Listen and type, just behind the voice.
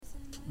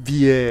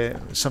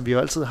som vi jo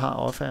altid har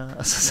off-air,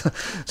 altså,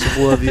 så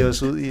bruger vi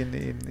os ud i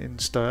en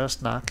større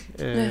snak.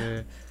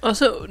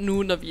 Også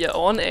nu, når vi er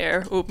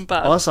on-air,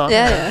 åbenbart. Også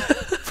on-air.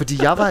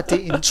 Fordi jeg var af det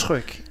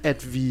indtryk,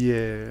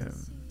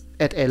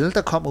 at alle,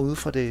 der kommer ud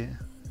fra det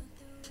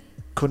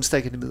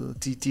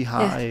kunstakademiet,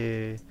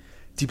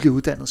 de bliver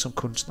uddannet som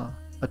kunstnere.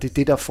 Og det er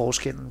det, der er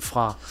forskellen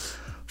fra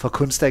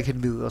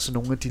kunstakademiet og så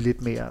nogle af de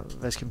lidt mere,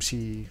 hvad skal man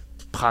sige,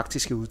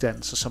 praktiske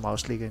uddannelser, som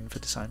også ligger inden for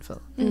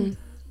designfaget.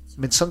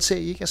 Men sådan ser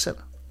I ikke jer selv?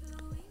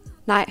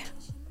 Nej,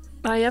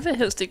 jeg vil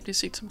helst ikke blive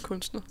set som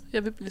kunstner.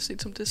 Jeg vil blive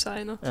set som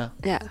designer.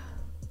 Ja.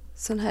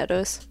 Sådan har jeg det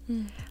også.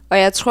 Og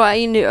jeg tror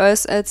egentlig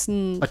også, at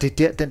sådan... Og det er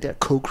der, den der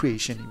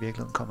co-creation i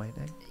virkeligheden kommer ind,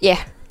 ikke? Ja,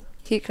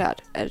 helt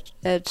klart.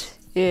 At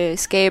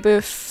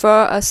skabe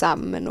for og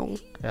sammen med nogen.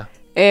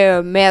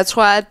 Ja. Men jeg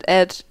tror,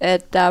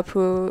 at der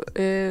på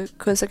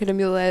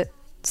Kunstakademiet er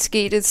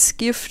sket et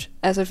skift.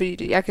 Altså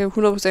fordi jeg kan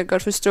 100%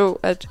 godt forstå,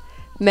 at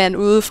man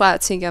udefra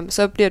tænker,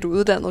 så bliver du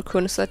uddannet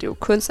kunstner. Det er jo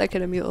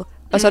Kunstakademiet.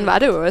 Og sådan var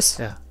det jo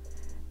også.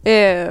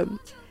 Ja.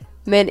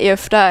 Men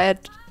efter at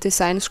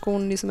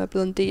designskolen ligesom er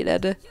blevet en del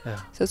af det,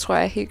 så tror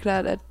jeg helt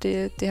klart, at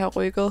det har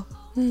rykket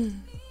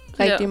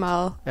rigtig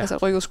meget. Ja. Altså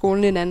rykket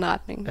skolen i en anden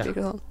retning.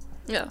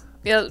 Ja.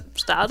 Ja.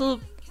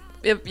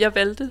 Jeg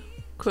valgte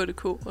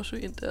KDK og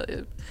søge ind der.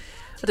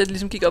 Og da det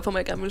ligesom gik op for mig,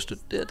 at jeg gerne ville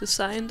studere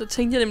design, der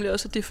tænkte jeg nemlig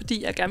også, at det er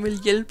fordi, jeg gerne vil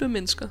hjælpe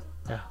mennesker.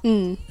 Ja.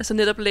 Altså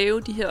netop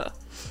lave de her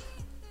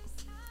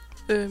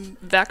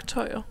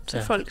værktøjer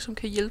til folk, som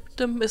kan hjælpe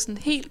dem med sådan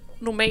helt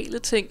normale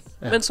ting,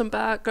 men som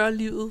bare gør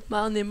livet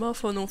meget nemmere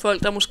for nogle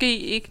folk, der måske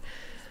ikke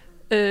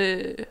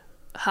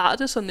har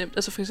det så nemt.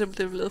 Altså for eksempel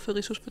det, vi lavede for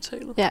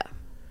Rigshospitalet. Ja.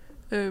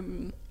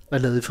 Hvad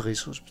lavede I for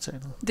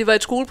Rigshospitalet? Det var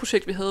et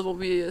skoleprojekt, vi havde, hvor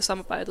vi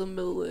samarbejdede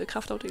med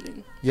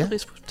kræftafdelingen for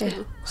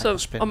Rigshospitalet.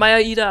 Ja. Og mig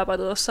og Ida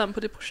arbejdede også sammen på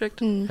det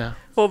projekt,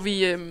 hvor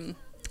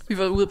vi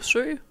var ude at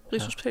besøge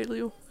Rigshospitalet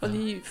jo, og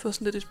lige få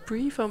sådan lidt et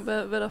brief om,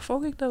 hvad der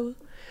foregik derude.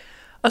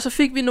 Og så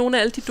fik vi nogle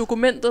af alle de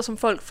dokumenter, som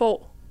folk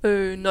får,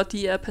 når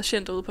de er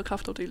patienter ude på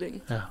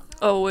kræftafdelingen. Ja.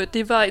 Og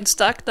det var en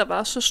stak, der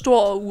var så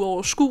stor og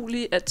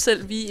uoverskuelig, at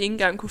selv vi ikke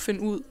engang kunne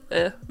finde ud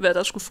af, hvad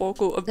der skulle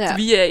foregå. Og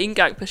vi er ikke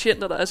engang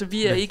patienter der. Altså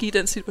vi er ikke i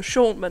den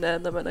situation, man er,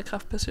 når man er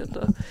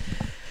kræftpatienter.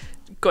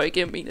 Går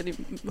igennem en af de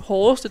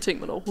hårdeste ting,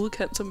 man overhovedet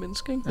kan som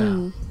menneske. Ikke?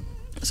 Ja.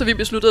 Så vi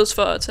besluttede os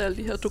for at tage alle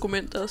de her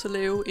dokumenter og så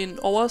lave en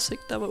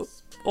oversigt, der var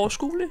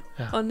overskuelig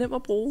og nem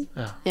at bruge.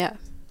 Ja.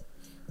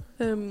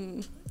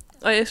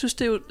 Og jeg synes,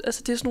 det er jo,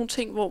 altså det er sådan nogle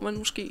ting, hvor man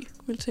måske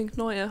vil tænke,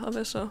 nå ja, og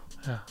hvad så?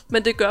 Ja.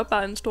 Men det gør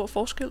bare en stor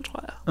forskel,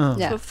 tror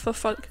jeg, for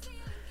folk.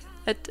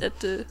 At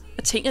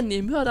ting er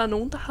nemme, og der er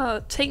nogen, der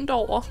har tænkt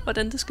over,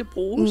 hvordan det skal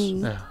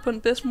bruges på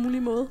den bedst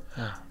mulige måde.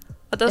 Ja.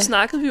 Og der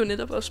snakkede vi jo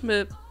netop også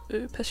med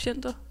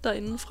patienter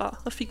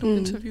derindefra, og fik nogle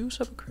interviews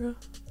op at køre.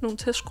 Nogle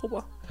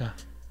testgrupper. Ja.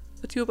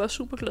 Og de var bare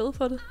super glade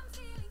for det.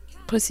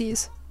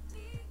 Præcis.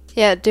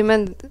 Ja, det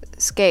man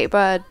skaber,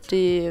 at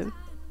det...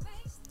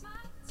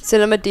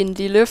 Selvom at det er en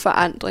lille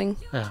forandring,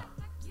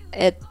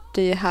 at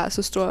det har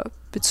så stor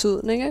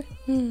betydning,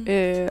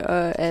 ikke?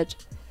 Og at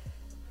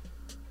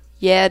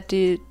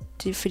det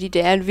fordi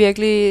det er en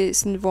virkelig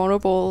sådan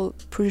vulnerable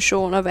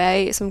position at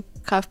være i som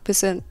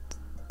kræftpatient.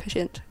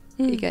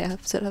 Ikke at jeg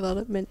selv har været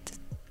det, men det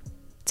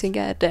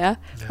tænker jeg, at det er.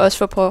 Også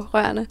for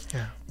pårørende.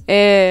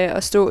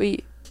 At stå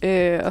i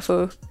og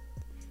få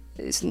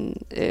sådan,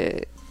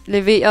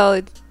 leveret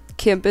et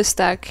kæmpe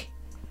stak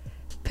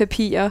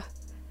papirer.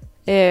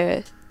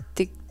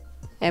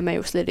 Er man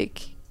jo slet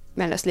ikke,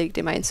 man er slet ikke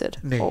det mindset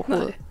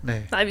overhovedet.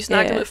 Nej, vi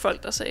snakkede med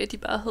folk, der sagde, at de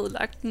bare havde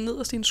lagt den ned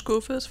og sin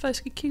skuffe, og så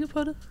faktisk ikke kigget på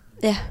det.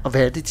 Ja. Og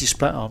hvad er det, de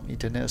spørger om i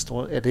den her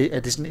store... Er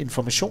det sådan en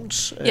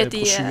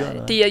informationsbrochure?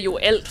 Ja, det er jo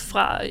alt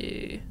fra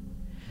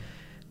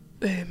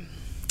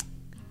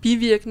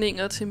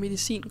bivirkninger til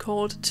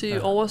medicinkort,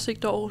 til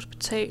oversigt over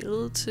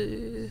hospitalet,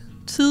 til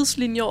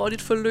tidslinjer over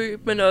dit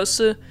forløb, men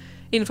også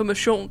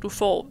information, du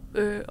får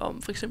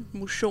om for eksempel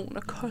motion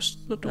og kost,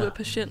 når du er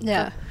patient.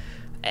 Ja.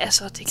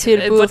 Altså, det kan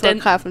tilbud hvordan,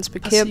 for kræftens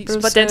bekæmpelse.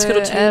 Hvordan skal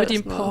du tale med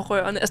dine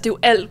pårørende? Altså, det er jo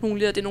alt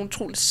muligt, og det er nogle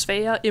utroligt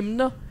svære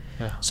emner,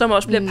 som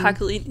også bliver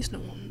pakket ind i sådan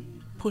nogle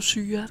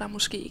brochurer, der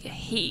måske ikke er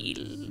helt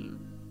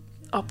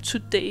up to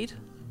date.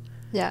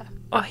 Ja.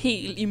 Og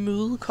helt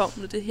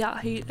imødekommende.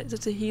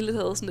 Det hele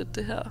havde sådan lidt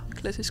det her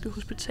klassiske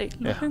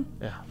hospital.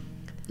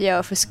 Ja,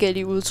 og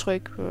forskellige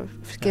udtryk på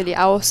forskellige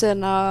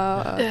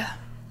afsendere.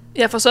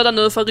 Ja, for så er der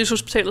noget fra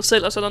Rigshospitalet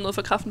selv, og så er der noget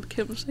fra kræftens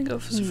bekæmpelse, ikke?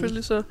 Og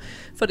selvfølgelig så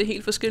får det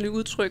helt forskellige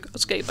udtryk, og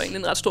skaber egentlig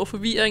en ret stor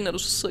forvirring, når du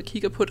så sidder og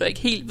kigger på det, og ikke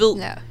helt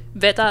ved,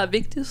 hvad der er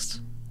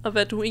vigtigst, og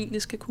hvad du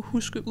egentlig skal kunne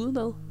huske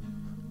udenad.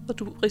 Og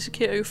du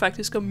risikerer jo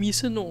faktisk at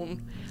misse nogle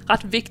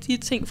ret vigtige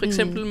ting, for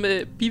eksempel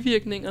med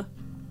bivirkninger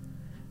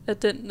af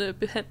den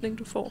behandling,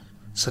 du får.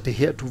 Så det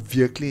her, du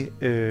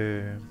virkelig,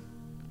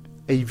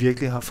 at I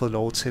virkelig har fået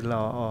lov til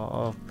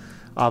at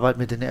arbejde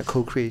med den her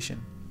co-creation?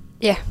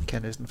 Ja.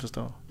 Kan jeg næsten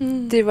forstå.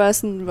 Det var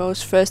sådan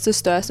vores første,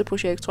 største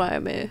projekt, tror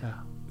jeg, med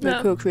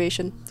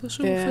co-creation. Det var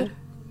super fedt.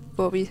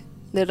 Hvor vi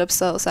netop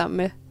sad sammen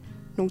med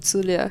nogle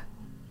tidligere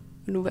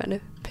nuværende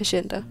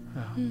patienter.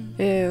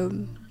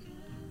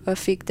 og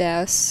fik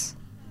deres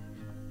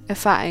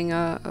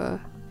erfaringer og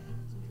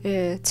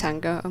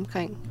tanker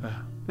omkring,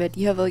 hvad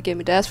de har været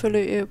igennem i deres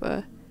forløb,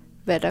 og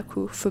hvad der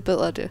kunne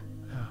forbedre det.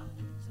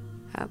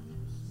 Ja.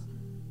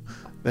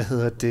 Hvad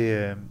hedder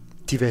det?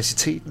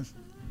 Diversiteten.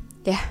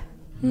 Ja.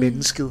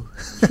 Mennesket.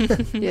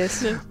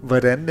 Yes.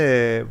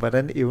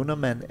 Hvordan evner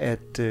man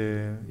at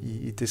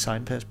i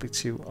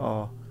designperspektiv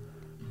og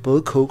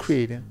både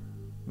co-create,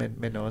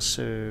 men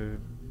også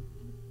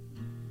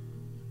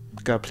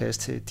gøre plads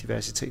til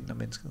diversiteten af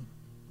mennesket?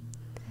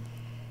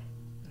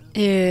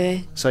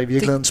 Så i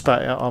virkeligheden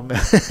spørger jeg om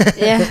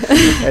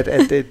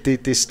at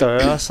det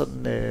større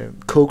sådan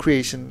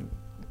co-creation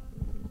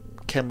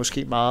kan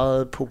måske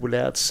meget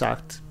populært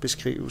sagt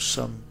beskrives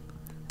som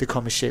det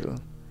kommercielle,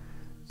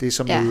 det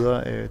som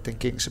møder den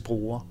gængse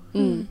bruger,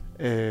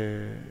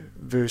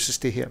 versus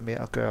det her med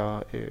at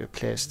gøre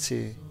plads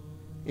til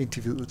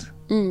individet,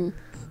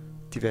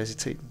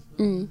 diversiteten.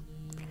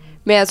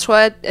 Men jeg tror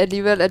at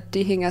alligevel at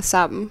det hænger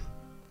sammen,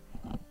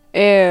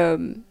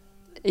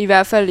 i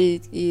hvert fald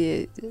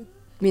i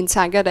mine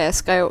tanker, da jeg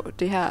skrev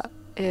det her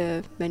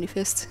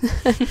manifest,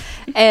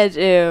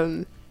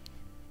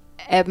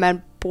 at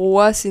man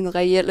bruger sine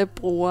reelle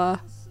brugere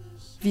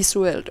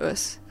visuelt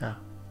også. Ja.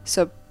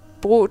 Så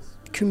brug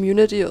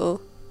communityet,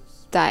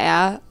 der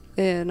er,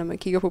 når man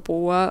kigger på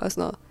brugere og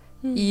sådan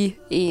noget, i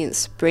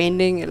ens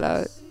branding,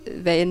 eller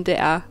hvad end det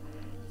er.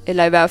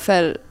 Eller i hvert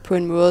fald på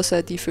en måde,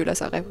 så de føler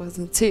sig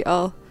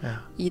repræsenteret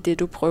i det,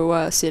 du prøver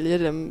at sælge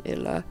dem,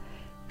 eller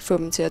få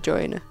dem til at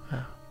joine.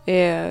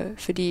 Ja.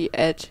 Fordi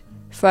at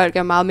folk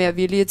er meget mere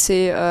villige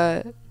til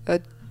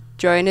at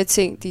joine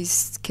ting, de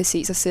kan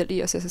se sig selv i,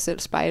 og se sig selv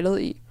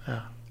spejlet i.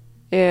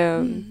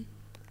 Ja.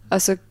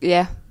 Og så,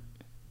 ja.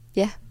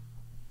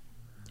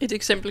 Et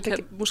eksempel kan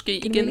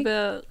måske igen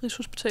være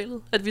Rigshospitalet.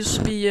 At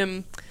hvis vi,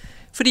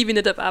 fordi vi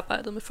netop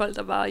arbejdede med folk,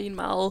 der var i en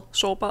meget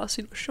sårbar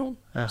situation,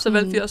 så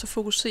valgte vi også at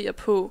fokusere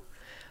på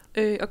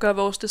at gøre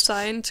vores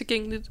design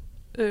tilgængeligt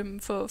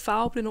for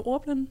farveblinde og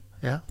ordblinde.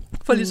 Ja.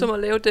 For ligesom at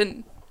lave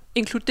den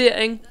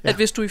inkludering, at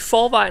hvis du i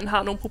forvejen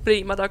har nogle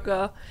problemer, der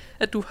gør,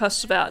 at du har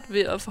svært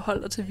ved at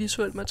forholde dig til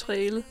visuelt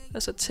materiale,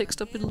 altså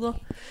tekst og billeder,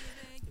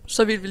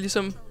 så vil vi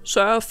ligesom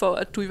sørge for,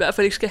 at du i hvert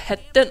fald ikke skal have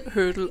den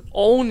hurdle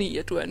oveni,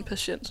 at du er en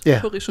patient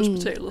på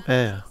Rigshospitalet.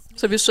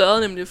 Så vi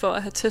sørgede nemlig for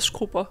at have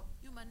testgrupper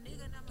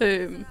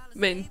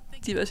med en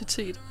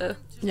diversitet af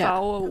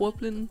farver og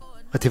ordblinde.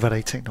 Og det var der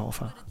ikke tænkt over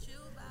før?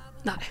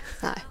 Nej,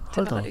 det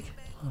var der ikke.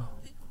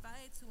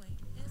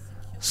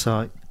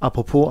 Så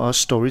apropos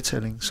også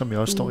storytelling, som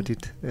jo også står i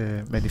dit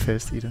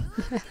manifest i det.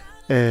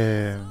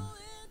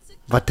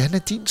 Hvordan er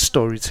din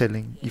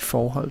storytelling i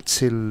forhold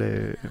til...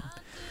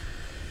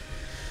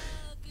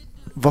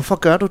 hvorfor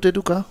gør du det,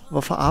 du gør?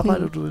 Hvorfor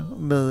arbejder du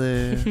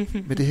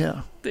med det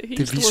her? Det er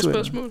helt store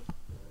spørgsmål.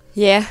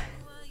 Ja.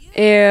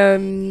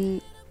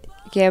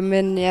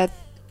 Jamen, jeg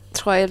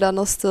tror et eller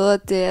andet sted,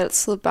 at det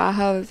altid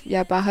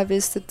jeg bare har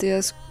vidst, at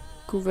det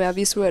skulle være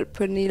visuelt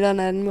på en eller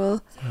anden måde.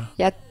 Ja.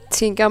 Jeg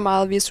tænker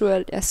meget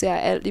visuelt. Jeg ser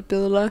alt i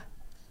billeder.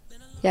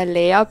 Jeg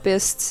lærer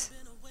bedst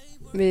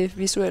med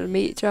visuelle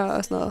medier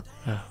og sådan noget.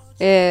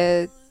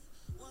 Ja.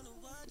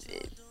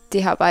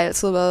 Det har bare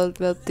altid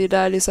været det,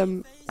 der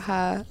ligesom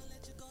har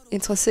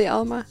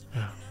interesseret mig.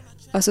 Ja.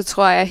 Og så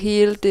tror jeg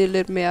hele det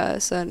lidt mere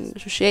sådan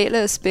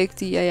sociale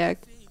aspekt i, at jeg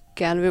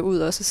gerne vil ud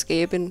og så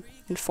skabe en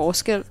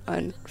forskel og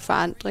en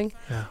forandring.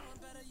 Ja.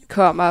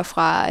 Kommer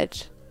fra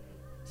at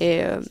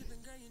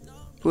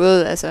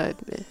både altså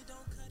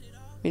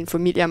min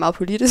familie er meget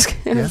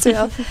politisk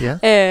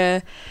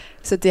orienteret.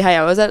 Så det har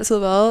jeg også altid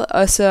været.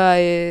 Og så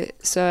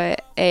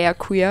er jeg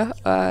queer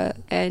og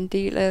er en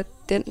del af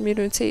den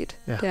minoritet.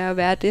 Ja. Det er at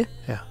være det.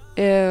 Ja.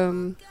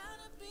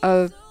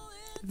 Og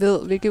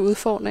ved, hvilke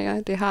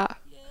udfordringer det har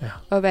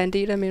at være en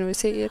del af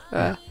minoritet,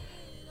 og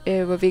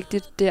hvor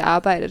vigtigt det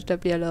arbejde, der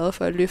bliver lavet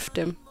for at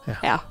løfte dem,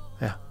 er.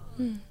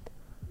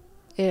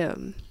 Ja.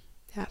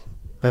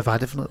 Hvad var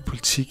det for noget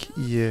politik,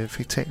 I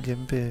fik talt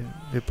hjemme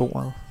ved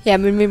bordet? Ja,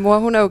 men min mor,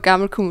 hun er jo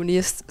gammel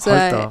kommunist. Så,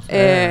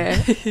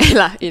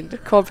 eller en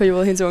kort periode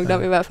af hendes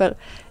ungdom i hvert fald.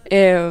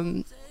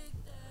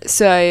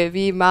 Så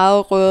vi er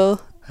meget røde,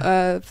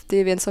 og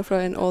det er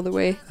venstrefløjen all the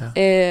way.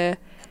 Ja.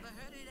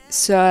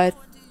 Så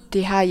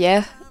det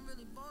har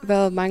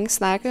været mange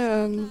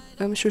snakke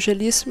om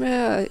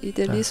socialisme og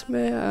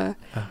idealisme og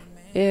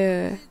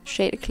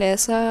sociale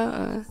klasser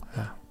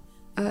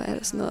og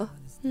alt sådan noget.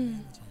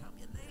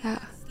 Ja.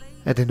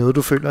 Er det noget,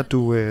 du føler, at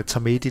du tager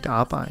med i dit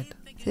arbejde?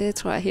 Det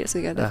tror jeg helt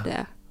sikkert, at det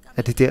er.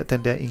 Er det der,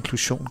 den der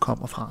inklusion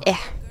kommer fra? Ja.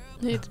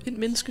 Et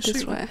menneskesyn,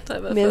 det tror jeg. Der i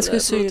hvert fald er blevet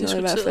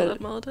diskuteret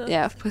ret meget der.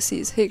 Ja,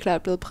 præcis. Helt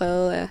klart blevet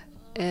præget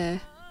af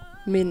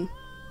min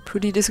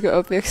politiske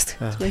opvækst,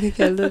 hvis man kan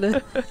kalde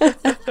det.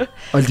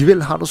 Og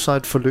alligevel har du så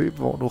et forløb,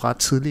 hvor du ret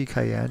tidlig i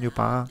karrieren jo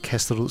bare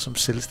kaster dig ud som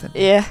selvstændig.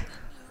 Ja.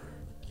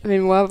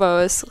 Min mor var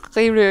også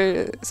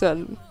rimelig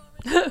sådan...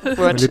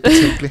 lidt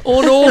betænkelig.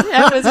 No.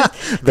 Ja,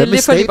 det er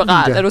lidt for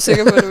liberalt, er du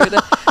sikker på, at du ved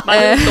det?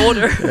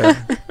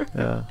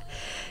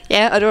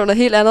 Ja, og det var noget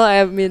helt andet,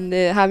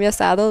 og ham jeg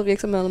startede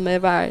virksomheden med,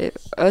 var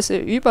også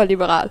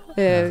yberliberal.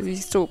 Vi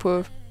stod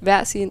på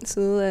hver sin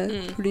side af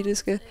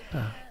politiske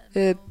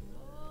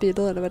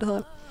billeder, eller hvad det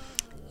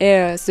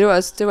hedder.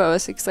 Så det var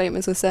også ekstremt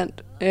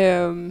interessant.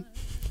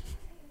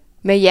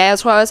 Men ja, jeg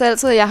tror også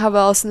altid, at jeg har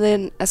været sådan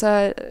en,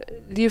 altså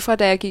lige fra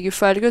da jeg gik i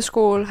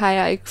folkeskole, har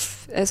jeg ikke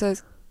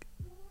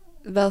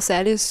været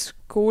særlig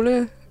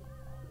skoleperson.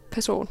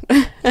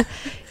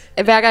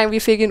 Hver gang vi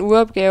fik en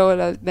ugeopgave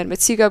eller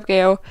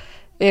matematikopgave,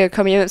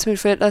 kom jeg hjem til mine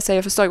forældre og sagde,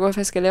 jeg forstår ikke, hvorfor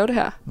jeg skal lave det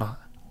her. Nej.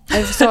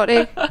 Jeg forstår det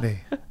ikke. Nej.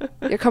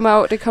 Det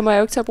kommer jeg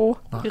jo ikke til at bruge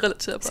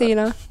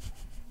senere.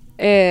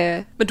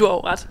 Men du har jo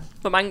ret.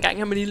 Hvor mange gange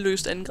har man lige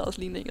løst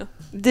andengradsligninger?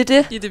 Det er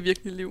det. I det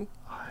virkelige liv.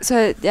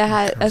 Så jeg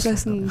har altså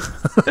sådan...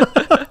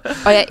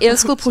 og jeg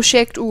elskede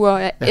projektuger.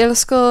 Jeg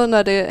elskede,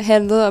 når det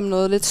handlede om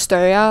noget lidt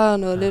større og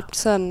noget lidt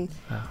sådan...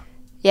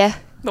 Ja.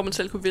 Hvor man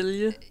selv kunne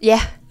vælge. Ja.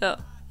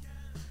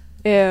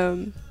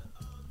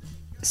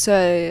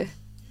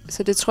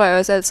 Så det tror jeg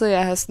også altid,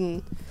 jeg har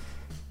sådan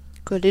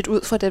gået lidt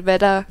ud fra det, hvad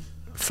der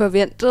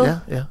forventet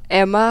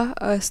af mig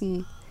og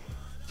sådan.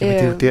 Jamen,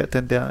 det er jo der,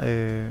 den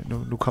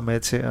der, nu kommer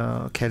jeg til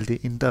at kalde det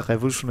indre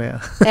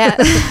revolutionær. Ja.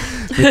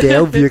 Men det er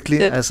jo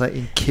virkelig altså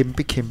en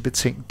kæmpe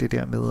ting, det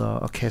der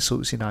med at kaste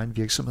ud sin egen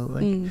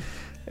virksomhed. Ikke?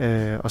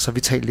 Og så har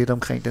vi talt lidt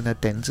omkring den her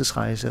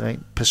dannelsesrejse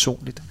rent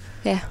personligt.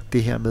 Ja.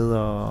 Det her med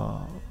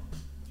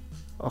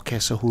at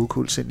kaste sig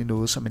hovedkuls ind i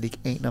noget, som man ikke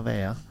aner, hvad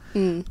er.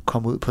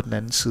 Komme ud på den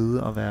anden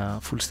side og være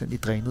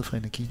fuldstændig drænet for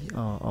energi.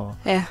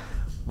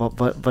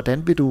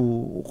 Hvordan vil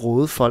du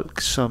råde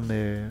folk,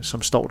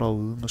 som står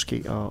derude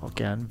måske og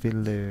gerne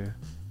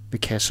vil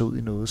kaste sig ud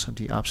i noget, som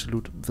de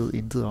absolut ved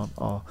intet om,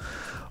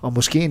 og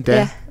måske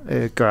endda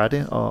gør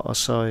det, og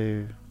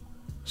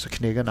så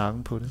knækker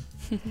nakken på det?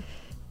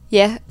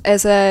 Ja,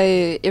 altså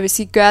jeg vil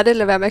sige, gør det,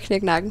 lad være med at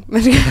knække nakken.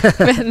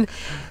 men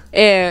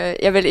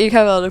jeg vil ikke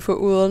have været det for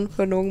uden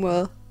på nogen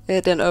måde,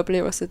 den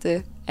oplevelse,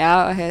 det er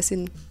at have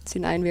sin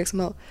egen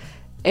virksomhed.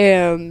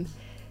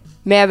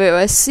 Men jeg vil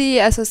også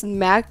sige, altså sådan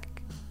mærke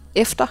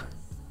efter.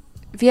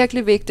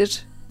 Virkelig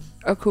vigtigt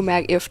at kunne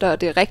mærke efter,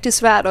 og det er rigtig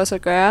svært også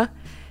at gøre.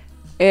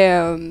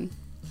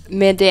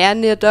 Men det er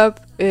netop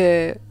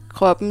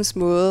kroppens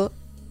måde,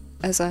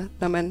 altså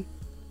når man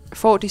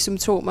får de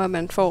symptomer,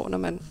 man får, når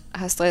man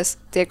har stress,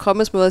 det er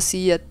kroppens måde at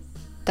sige, at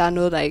der er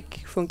noget, der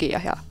ikke fungerer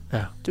her.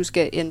 Ja. Du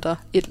skal ændre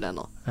et eller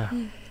andet.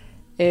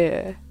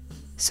 Ja.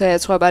 Så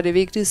jeg tror bare, det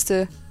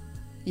vigtigste,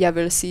 jeg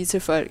vil sige til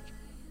folk,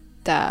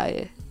 der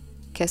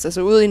kaster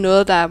sig ud i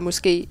noget, der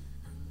måske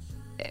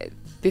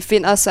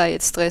befinder sig i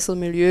et stresset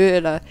miljø,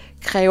 eller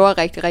kræver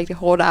rigtig, rigtig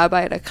hårdt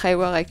arbejde, og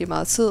kræver rigtig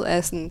meget tid,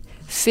 er sådan,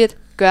 fedt,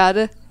 gør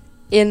det,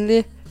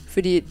 endelig,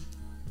 fordi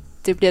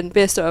det bliver den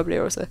bedste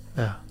oplevelse.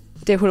 Ja.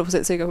 Det er jeg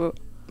 100% sikker på.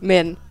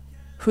 Men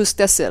husk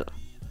dig selv,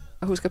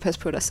 og husk at passe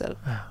på dig selv,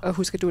 og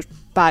husk, at du er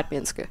bare et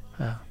menneske.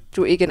 Ja.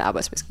 Du er ikke en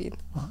arbejdsmaskine.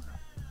 Ja.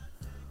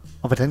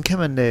 Og hvordan kan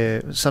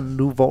man, sådan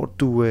nu hvor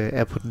du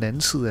er på den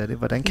anden side af det,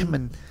 hvordan kan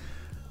man,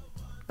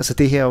 altså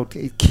det her er jo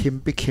et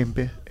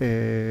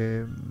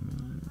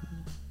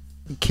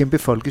kæmpe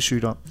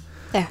folkesygdom,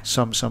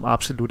 som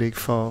absolut ikke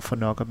får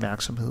nok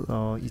opmærksomhed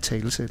og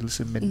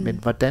italesættelse, men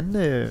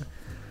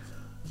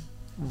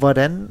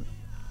hvordan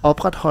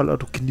opretholder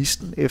du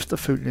gnisten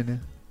efterfølgende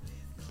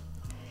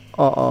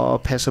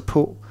og passer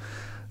på,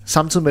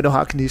 samtidig med at du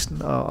har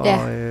gnisten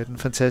og den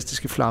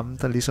fantastiske flamme,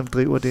 der ligesom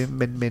driver det,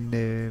 men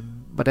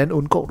hvordan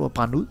undgår du at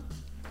brænde ud?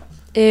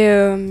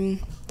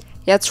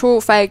 Jeg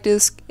tog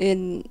faktisk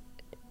en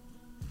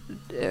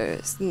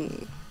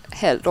sådan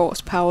halvt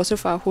års pause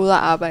fra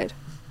hovedarbejde,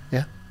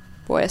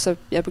 hvor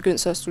jeg begyndte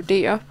så at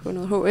studere på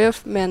noget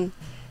HF, men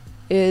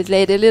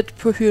lagde det lidt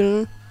på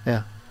hylden.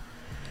 Ja.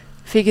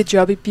 Fik et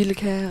job i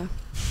Bilka.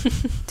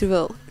 Du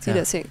ved, de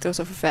der ting, det var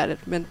så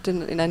forfærdeligt, men det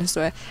er en anden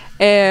historie.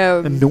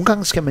 Men nogle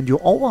gange skal man jo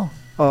over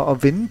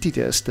og vende de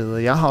der steder.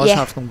 Jeg har også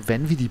haft nogle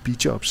vanvittige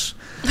bijobs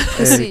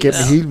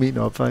gennem hele min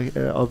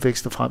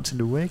opvækst og frem til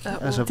nu, ikke?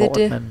 Altså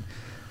hvor man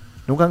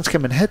nogle gange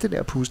skal man have det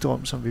der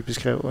pusterum, som vi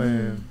beskrev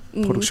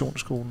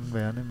produktionsskolen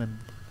værende, men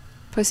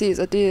præcis,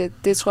 og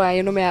det tror jeg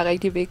endnu mere er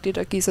rigtig vigtigt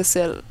at give sig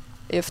selv,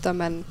 efter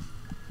man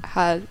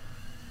har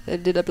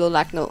lidt er blevet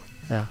lagt ned.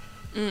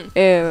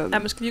 Ja.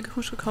 Man skal lige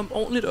huske at komme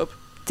ordentligt op.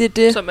 Det er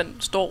det. Så man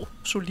står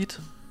solidt,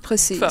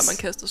 præcis, før man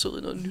kaster sig ud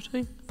i noget nyt,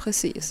 ikke?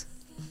 Præcis.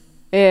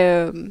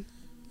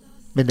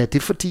 Men er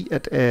det fordi,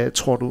 at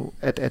tror du,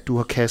 at du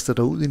har kastet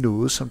dig ud i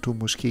noget, som du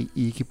måske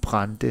ikke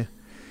brændte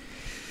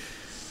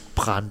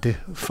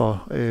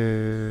for?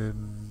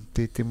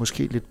 Det er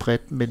måske lidt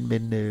bredt,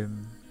 men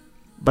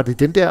var det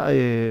den der,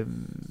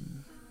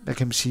 hvad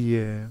kan man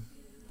sige,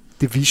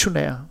 det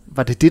visionære?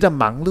 Var det det, der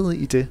manglede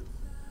i det?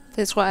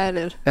 Det tror jeg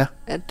lidt,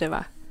 at det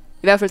var.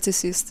 I hvert fald til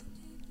sidst.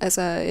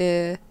 Altså,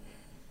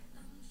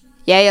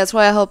 jeg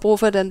tror, jeg havde brug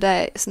for den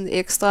der sådan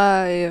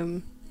ekstra,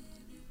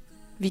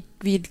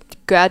 vi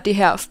gør det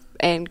her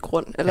af en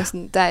grund, eller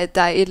sådan, der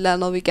er et eller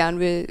andet, vi gerne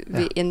vil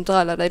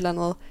ændre, eller der er et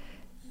eller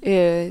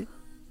andet,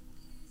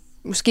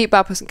 måske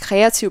bare på sådan en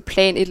kreativ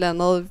plan, et eller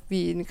andet, vi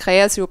i en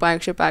kreativ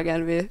branche bare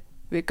gerne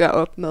vil gøre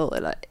op med,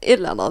 eller et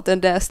eller andet.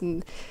 Den der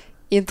sådan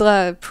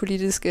indre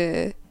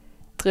politiske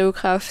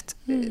drivkraft,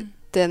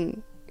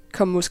 den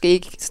kom måske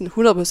ikke sådan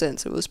 100%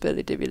 til udspil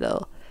i det, vi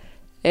lavede.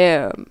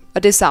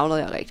 Og det savnede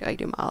jeg rigtig,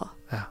 rigtig meget.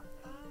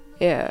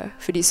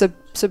 Fordi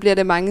så bliver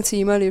det mange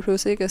timer lige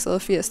pludselig, ikke? Jeg sad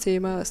 80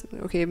 timer og sådan,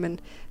 okay, men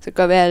så kan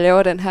godt være, at jeg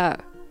laver den her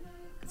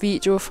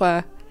video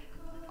fra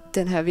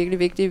den her virkelig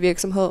vigtige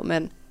virksomhed,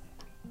 men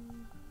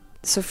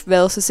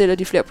så sælger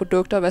de flere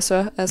produkter, hvad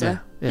så? Altså,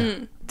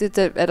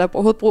 er der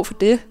overhovedet brug for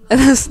det?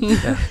 Eller sådan.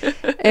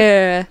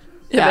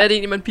 Hvad er det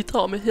egentlig, man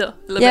bidrager med her?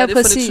 Eller hvad er det for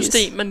et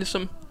system, man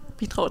ligesom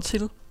bidrager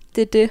til?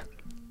 Det er det.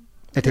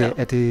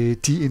 Er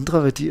det de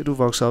indre værdier, du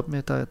vokser op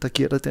med, der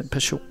giver dig den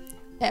passion?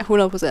 Ja,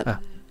 100%. Ja.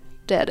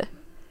 Det er det.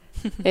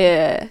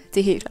 Det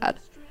er helt klart.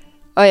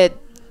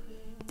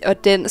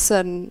 Og den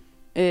sådan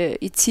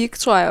etik,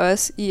 tror jeg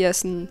også, i at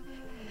sådan...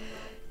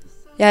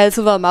 Jeg har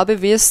altid været meget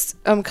bevidst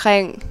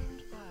omkring,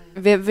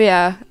 hvem vil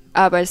jeg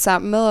arbejde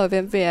sammen med, og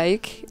hvem vil jeg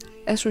ikke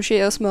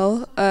associeres med,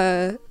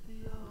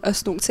 og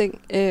sådan nogle ting.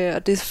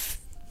 Og det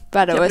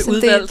var der også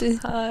en del.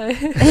 Hej.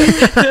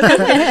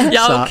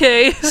 Ja,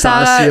 okay.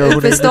 Sara siger,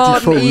 hun består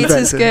den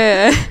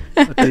etiske...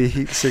 Og det er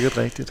helt sikkert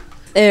rigtigt.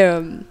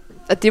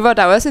 Og det var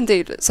der også en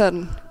del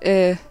sådan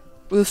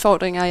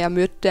udfordringer, jeg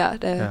mødte der,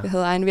 da jeg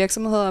havde egen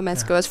virksomhed, og man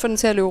skal også få den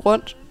til at løbe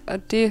rundt,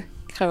 og det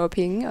kræver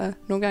penge, og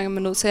nogle gange er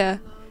man nødt til at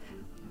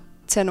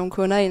tage nogle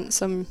kunder ind,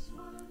 som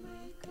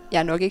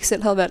jeg nok ikke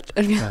selv havde valgt,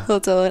 at vi havde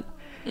taget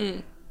ind.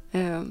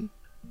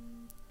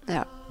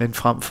 Men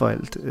frem for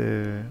alt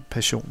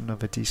passionen og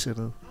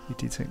værdisættet i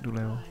de ting, du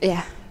laver.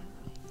 Ja.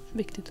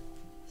 Vigtigt.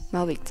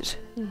 Meget vigtigt.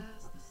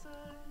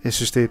 Jeg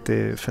synes, det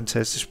er et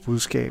fantastisk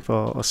budskab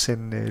at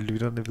sende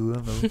lytterne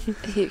videre med.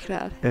 Helt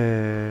klart.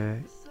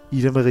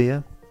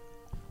 Ida-Maria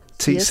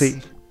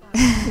TC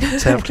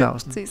Terp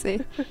Clausen.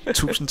 TC.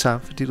 Tusind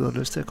tak, fordi du havde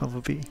lyst til at komme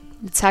forbi.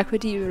 Tak,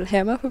 fordi du ville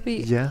have mig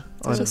forbi. Ja,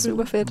 og det var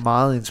super fedt.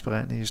 Meget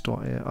inspirerende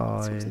historie.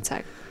 Og, tusind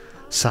tak.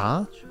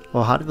 Sara,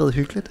 hvor har det været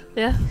hyggeligt?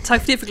 Ja, tak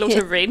fordi jeg fik lov til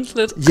at rant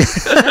lidt.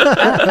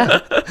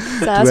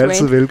 Du er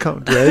altid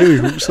velkommen. Du er jo i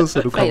huset,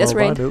 så du kommer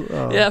bare ned.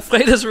 Og ja,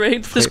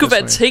 fredagsrain. Det skulle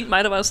være ting,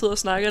 mig der bare sidder og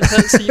snakker en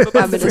halv time og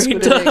bare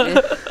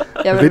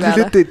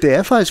det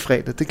er faktisk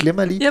fredag, det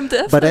glemmer jeg lige. Jamen, det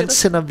er hvordan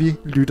sender vi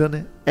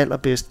lytterne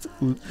allerbedst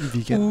ud i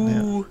weekenden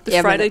her?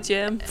 The Friday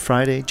Jam.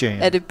 Friday Jam.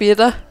 Er det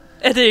bitter?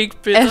 Er det ikke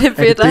bitter? Er det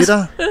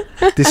bitter?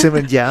 Det er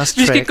simpelthen jeres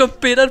track. Vi skal gå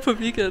bittert på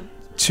weekend.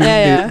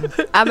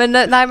 Men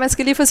nej, man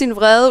skal lige få sin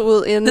vrede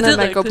ud, inden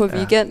man går på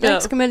weekend. Så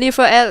skal man lige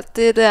få alt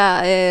det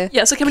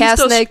der, så kan man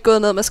kæresten er ikke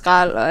gået ned med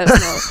skrald og alt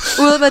sådan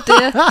noget. Ud med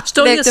det.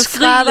 Stå lige og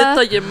skrige lidt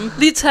derhjemme.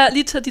 Lige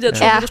tage de der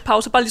 2 minutters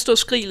pause, bare lige stå og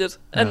skrige lidt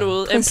af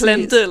noget. Præcis. En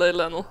plante eller et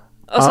eller andet.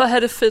 Og så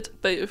have det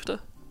fedt bagefter.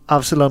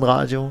 Absalon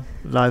Radio,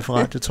 live fra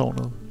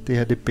Radiotårnet. Det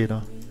her, det er bitter.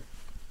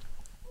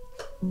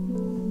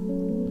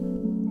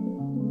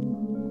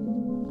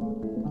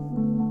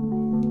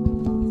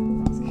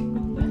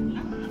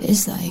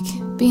 It's like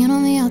being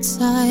on the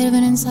outside of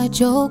an inside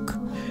joke.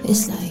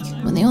 It's like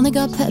when they only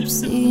got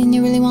Pepsi and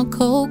you really want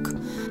Coke.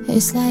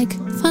 It's like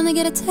finally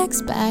get a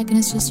text back and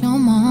it's just your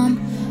mom.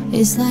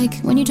 It's like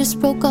when you just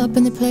broke up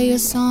and they play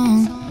your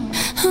song.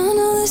 I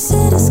know this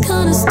shit is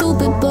kinda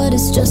stupid, but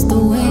it's just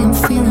the way I'm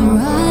feeling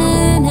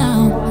right now.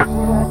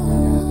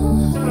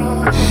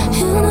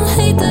 And I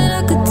hate that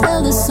I could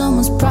tell that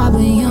someone's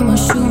probably in my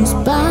shoes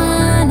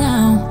by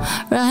now.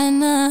 Right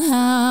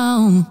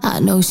now, I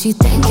know she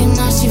thinking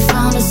that she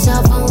found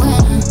herself a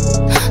winner.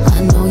 I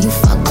know you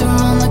fucked her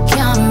on the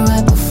counter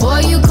right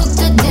before you cooked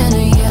the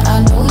dinner. Yeah, I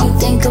know you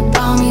think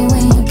about me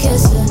when you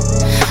kiss her.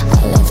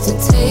 I left a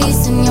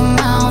taste in your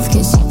mouth,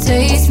 can she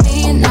taste me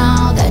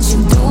now that you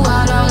threw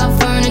out all our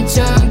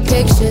furniture and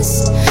pictures?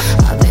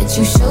 I bet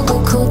you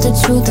sugarcoat the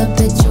truth, I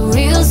bet you're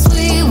real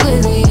sweet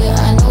with it.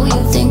 Yeah, I know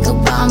you think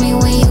about me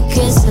when you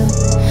kiss her.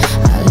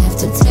 I left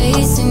a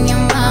taste in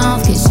your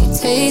mouth, can she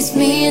taste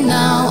me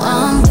now?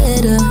 I'm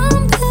bitter.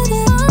 I'm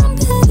bitter, I'm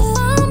bitter,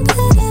 I'm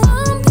bitter,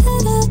 I'm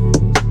bitter.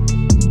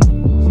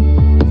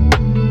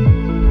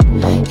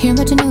 Hearing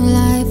about your new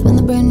life and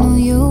the brand new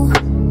you.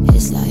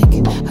 It's like,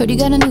 heard you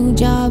got a new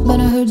job, but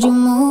I heard you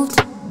moved.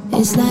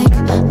 It's like,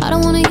 I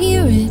don't wanna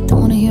hear it,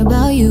 don't wanna hear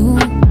about you.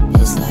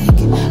 It's like,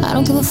 I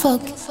don't give a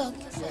fuck.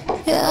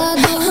 Yeah, I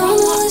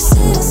know this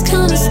shit is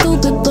kinda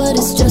stupid, but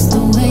it's just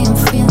the way I'm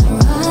feeling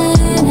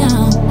right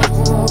now.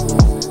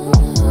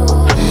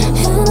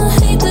 And I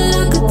hate that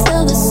I could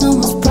tell that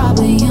someone's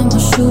probably in my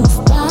shoes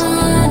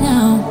by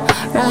now.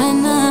 Right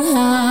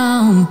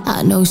now,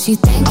 I know she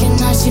thinking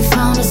that she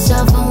found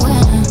herself a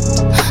winner.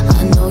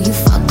 I know you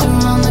fucked her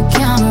on the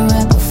counter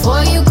right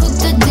before you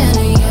cooked the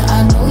dinner. Yeah, I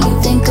know you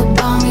think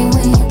about me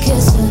when you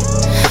kiss her.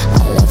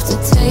 I left a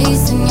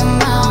taste in your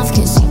mouth,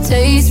 can she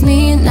taste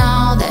me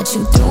now that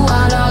you threw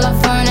out all our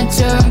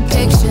furniture and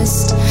pictures?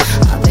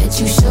 I bet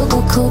you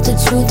sugarcoat the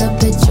truth, I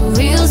bet you're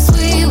real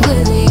sweet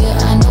with it.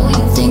 Yeah, I know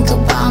you think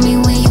about me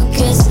when you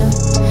kiss her.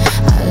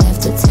 I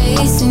left a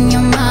taste in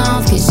your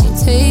mouth, can she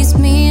taste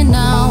me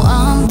now?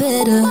 I'm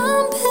bitter.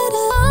 I'm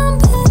bitter, I'm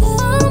bitter,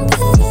 I'm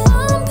bitter,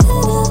 I'm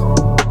bitter.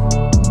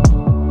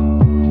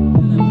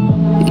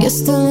 You're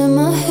still in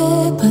my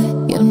head, but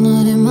you're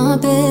not in my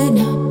bed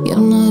now.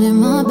 You're not in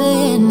my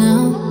bed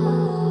now.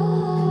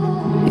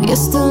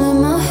 You're still in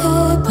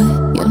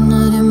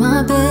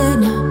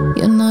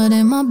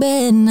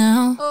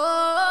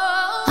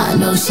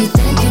know she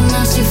thinking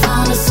now she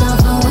found herself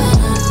a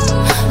winner.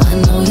 I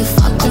know you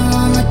fucked her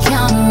on the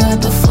counter right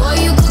before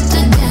you cooked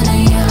the dinner.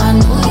 Yeah, I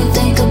know you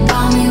think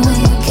about me when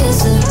you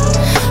kiss her.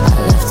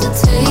 I left a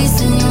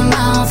taste in your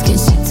mouth, can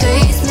she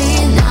taste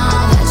me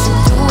now that you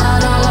threw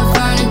out all our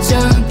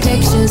furniture and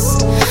pictures?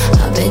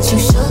 I bet you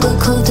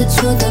sugarcoat the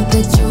truth, I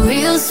bet you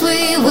real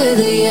sweet with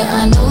it. Yeah,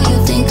 I know you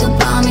think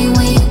about me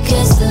when you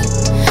kiss her.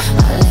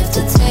 I left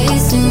a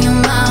taste in your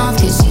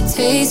mouth, can she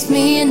taste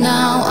me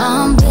now?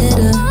 I'm